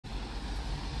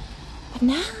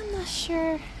Now I'm not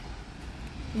sure.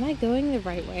 Am I going the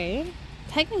right way?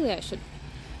 Technically I should.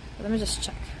 But let me just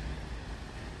check.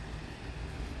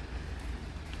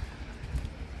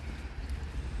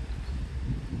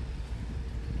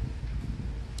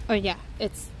 Oh yeah,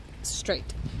 it's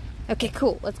straight. Okay,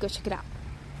 cool. Let's go check it out.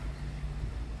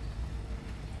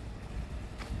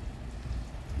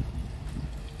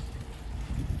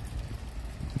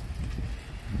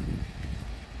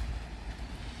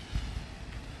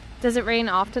 Does it rain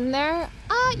often there?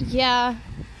 Yeah.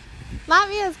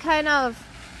 Latvia is kind of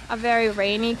a very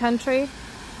rainy country.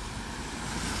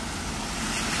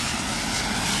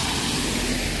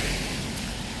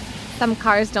 Some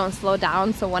cars don't slow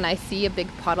down, so when I see a big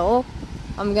puddle,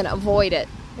 I'm gonna avoid it.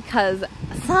 Because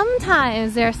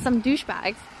sometimes there are some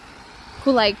douchebags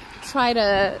who like try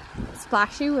to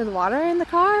splash you with water in the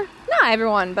car. Not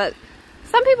everyone, but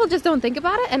some people just don't think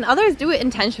about it, and others do it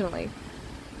intentionally.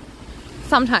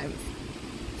 Sometimes.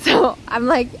 So I'm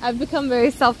like, I've become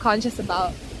very self-conscious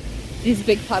about these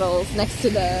big puddles next to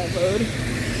the road.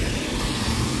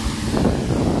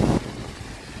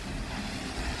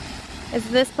 Is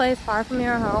this place far from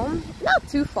your home? Not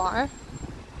too far.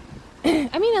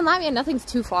 I mean, in Latvia, nothing's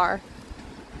too far.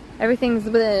 Everything's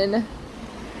within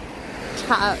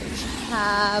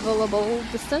travelable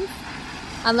distance.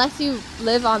 Unless you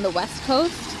live on the west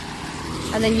coast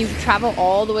and then you travel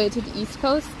all the way to the east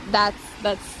coast, that's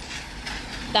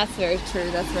very true.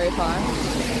 That's very far.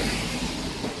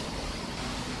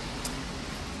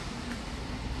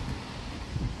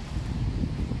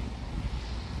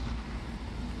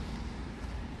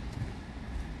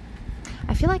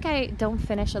 I feel like I don't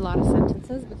finish a lot of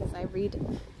sentences because I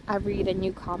read a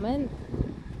new comment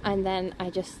and then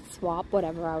I just swap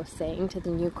whatever I was saying to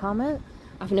the new comment.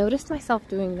 I've noticed myself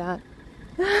doing that.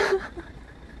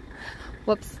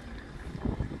 Whoops.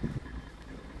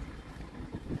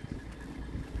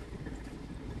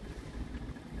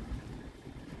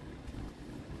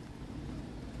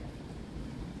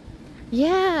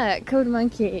 Yeah, Code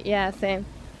Monkey. Yeah, same.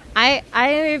 I'm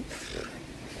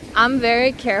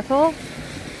very careful.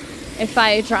 If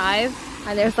I drive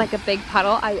and there's like a big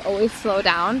puddle, I always slow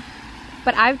down.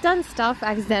 But I've done stuff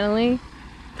accidentally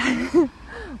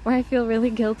where I feel really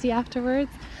guilty afterwards.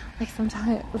 Like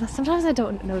sometimes I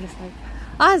don't notice, like,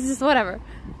 it's just whatever.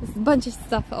 Just a bunch of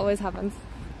stuff always happens.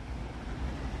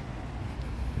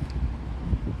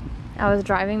 I was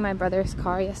driving my brother's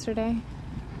car yesterday.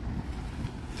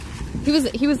 He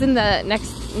was in the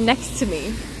next to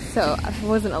me, so I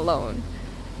wasn't alone.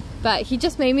 But he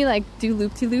just made me like do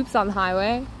loop-de-loops on the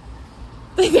highway.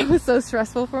 Like, that was so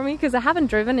stressful for me because I haven't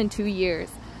driven in 2 years.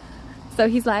 So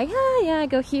he's like, yeah,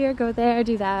 go here, go there,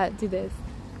 do that, do this.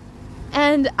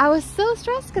 And I was so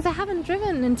stressed because I haven't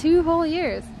driven in 2 whole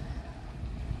years.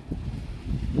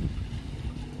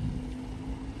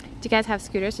 Do you guys have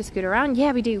scooters to scoot around?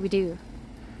 Yeah, we do.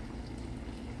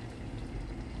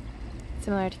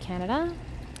 Similar to Canada?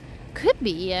 Could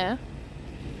be, yeah.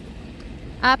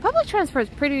 Public transport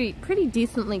is pretty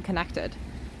decently connected.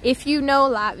 If you know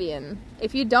Latvian.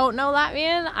 If you don't know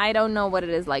Latvian, I don't know what it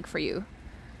is like for you.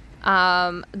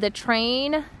 The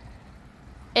train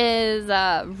is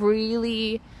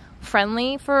really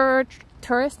friendly for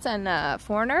tourists and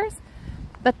foreigners.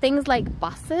 But things like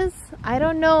buses, I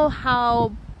don't know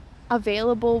how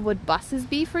available would buses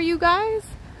be for you guys.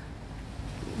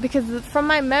 Because from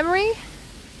my memory,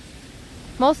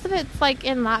 most of it's like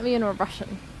in Latvian or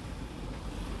Russian.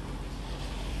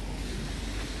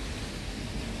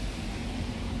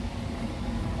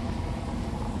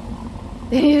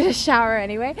 They need a shower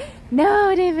anyway.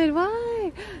 No, David,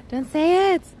 why? Don't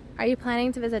say it. Are you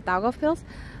planning to visit Daugavpils?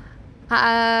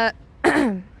 I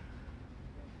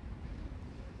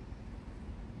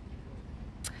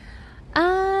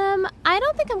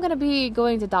don't think I'm gonna be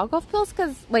going to Daugavpils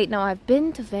because, wait, no, I've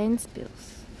been to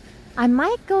Ventspils. I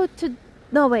might go to,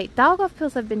 no wait,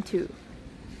 Daugavpils I've been to.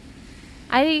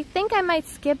 I think I might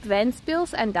skip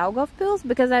Ventspils and Daugavpils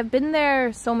because I've been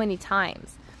there so many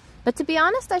times. But to be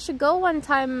honest, I should go one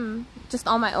time just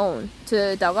on my own to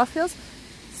Daugavpils.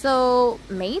 So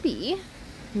maybe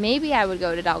I would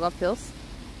go to Daugavpils.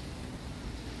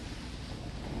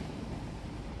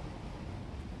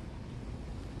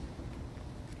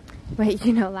 Wait,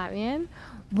 you know Latvian?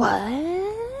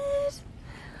 What?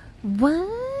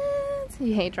 What?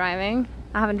 You hate driving?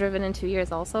 I haven't driven in 2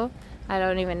 years also. I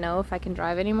don't even know if I can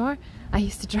drive anymore. I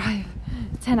used to drive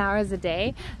 10 hours a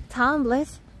day. Tom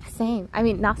Bliss, same. I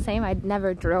mean, not same. I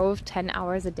never drove 10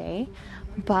 hours a day.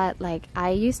 But, like,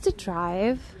 I used to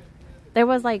drive. There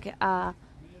was, like, a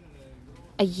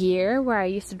year where I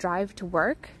used to drive to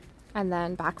work and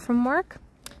then back from work.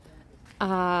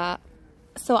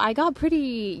 So I got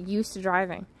pretty used to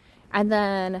driving, and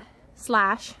then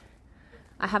slash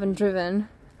I haven't driven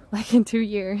like in 2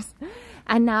 years,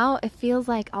 and now it feels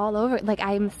like all over. Like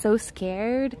I'm so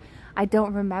scared. I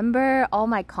don't remember. All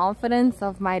my confidence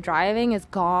of my driving is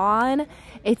gone.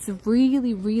 It's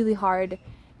really, really hard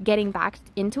getting back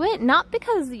into it. Not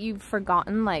because you've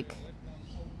forgotten like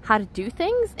how to do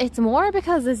things. It's more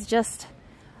because it's just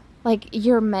like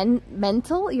your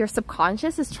mental, your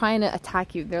subconscious is trying to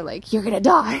attack you. They're like, you're gonna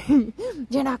die.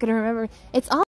 You're not gonna remember. It's all